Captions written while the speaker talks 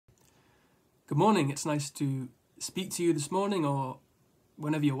Good morning, it's nice to speak to you this morning or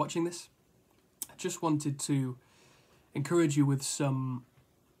whenever you're watching this. I just wanted to encourage you with some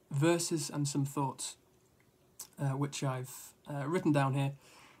verses and some thoughts which I've written down here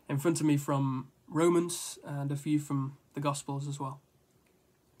in front of me from Romans and a few from the Gospels as well.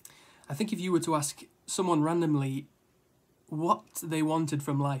 I think if you were to ask someone randomly what they wanted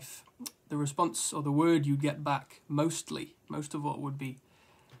from life, the response or the word you'd get back most of all would be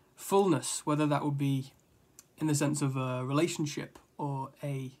fullness, whether that would be in the sense of a relationship or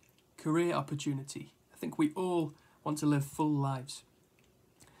a career opportunity. I think we all want to live full lives.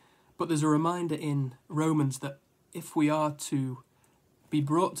 But there's a reminder in Romans that if we are to be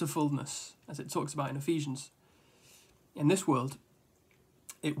brought to fullness, as it talks about in Ephesians, in this world,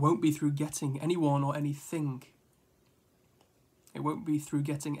 it won't be through getting anyone or anything. It won't be through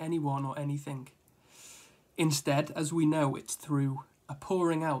getting anyone or anything. Instead, as we know, it's through a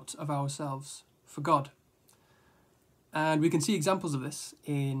pouring out of ourselves for God. And we can see examples of this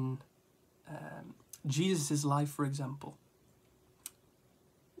in Jesus' life, for example.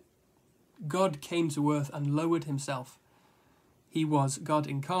 God came to earth and lowered himself. He was God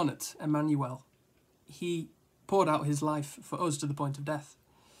incarnate, Emmanuel. He poured out his life for us to the point of death.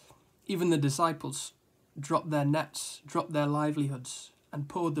 Even the disciples dropped their nets, dropped their livelihoods, and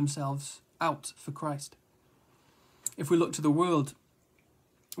poured themselves out for Christ. If we look to the world,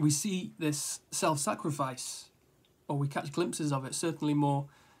 we see this self-sacrifice, or we catch glimpses of it, certainly more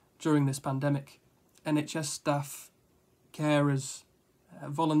during this pandemic. NHS staff, carers,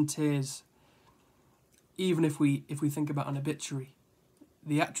 volunteers, even if we think about an obituary,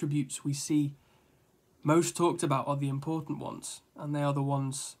 the attributes we see most talked about are the important ones, and they are the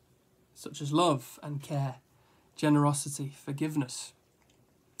ones such as love and care, generosity, forgiveness.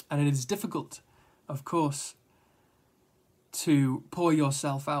 And it is difficult, of course, to pour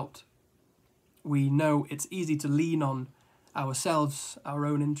yourself out. We know it's easy to lean on ourselves, our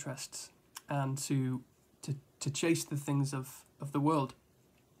own interests, and to chase the things of the world,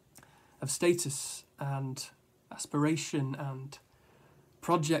 of status and aspiration and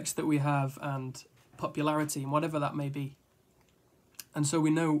projects that we have and popularity and whatever that may be. And so we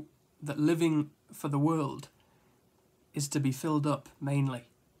know that living for the world is to be filled up mainly.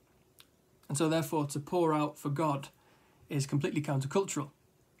 And so therefore to pour out for God is completely countercultural.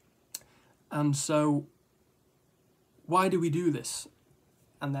 And so why do we do this?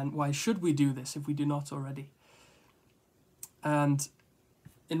 And then why should we do this if we do not already? And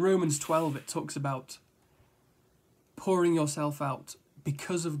in Romans 12 it talks about pouring yourself out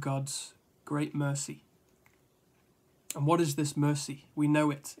because of God's great mercy. And what is this mercy? We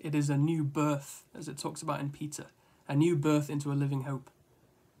know it. It is a new birth, as it talks about in Peter, a new birth into a living hope.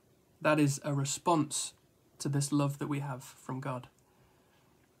 That is a response to this love that we have from God.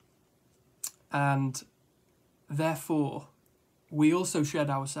 And therefore, we also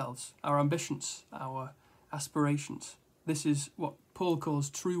shed ourselves, our ambitions, our aspirations. This is what Paul calls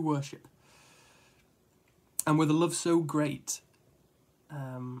true worship. And with a love so great,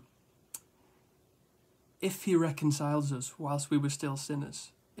 if he reconciles us whilst we were still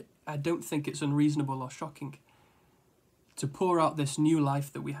sinners, I don't think it's unreasonable or shocking to pour out this new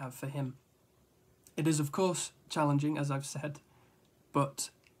life that we have for him. It is, of course, challenging, as I've said, but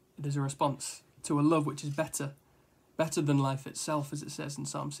it is a response to a love which is better than life itself, as it says in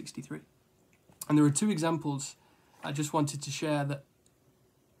Psalm 63. And there are two examples I just wanted to share that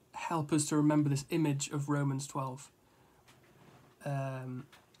help us to remember this image of Romans 12.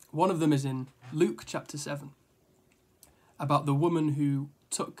 One of them is in Luke chapter 7, about the woman who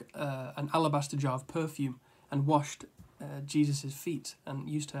took an alabaster jar of perfume and washed Jesus' feet and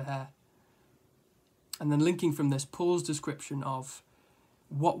used her hair. And then linking from this, Paul's description of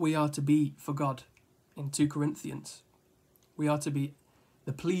what we are to be for God in 2 Corinthians. We are to be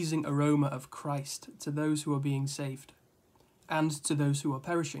the pleasing aroma of Christ to those who are being saved and to those who are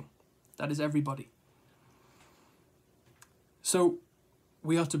perishing. That is everybody. So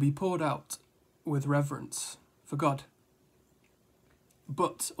we are to be poured out with reverence for God.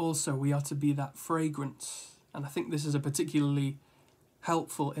 But also we are to be that fragrance. And I think this is a particularly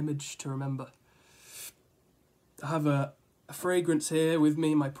helpful image to remember. I have a fragrance here with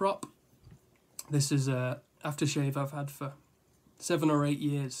me, my prop. This is a aftershave I've had for 7 or 8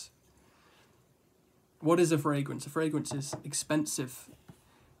 years. What is a fragrance? A fragrance is expensive.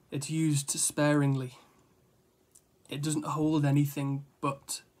 It's used sparingly. It doesn't hold anything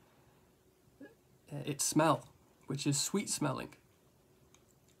but its smell, which is sweet smelling.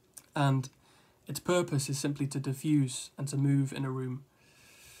 And its purpose is simply to diffuse and to move in a room.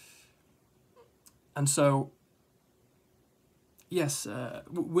 And so yes,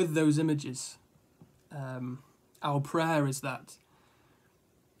 with those images, our prayer is that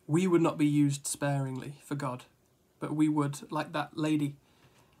we would not be used sparingly for God, but we would, like that lady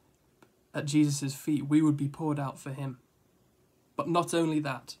at Jesus' feet, we would be poured out for him. But not only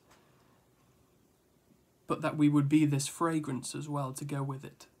that, but that we would be this fragrance as well to go with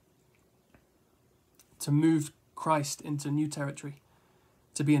it, to move Christ into new territory,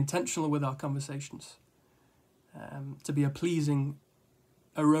 to be intentional with our conversations, to be a pleasing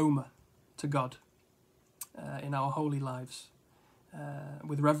aroma to God in our holy lives,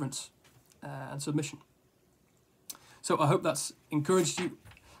 with reverence and submission. So I hope that's encouraged you.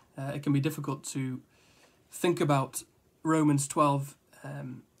 It can be difficult to think about Romans 12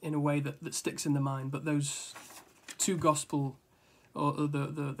 in a way that sticks in the mind, but those two gospel, or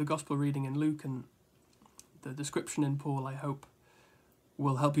the gospel reading in Luke and the description in Paul, I hope,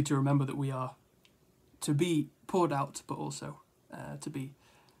 will help you to remember that we are to be poured out, but also to be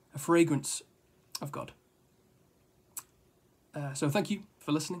a fragrance of God. So thank you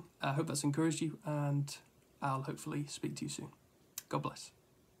for listening. I hope that's encouraged you, and I'll hopefully speak to you soon. God bless.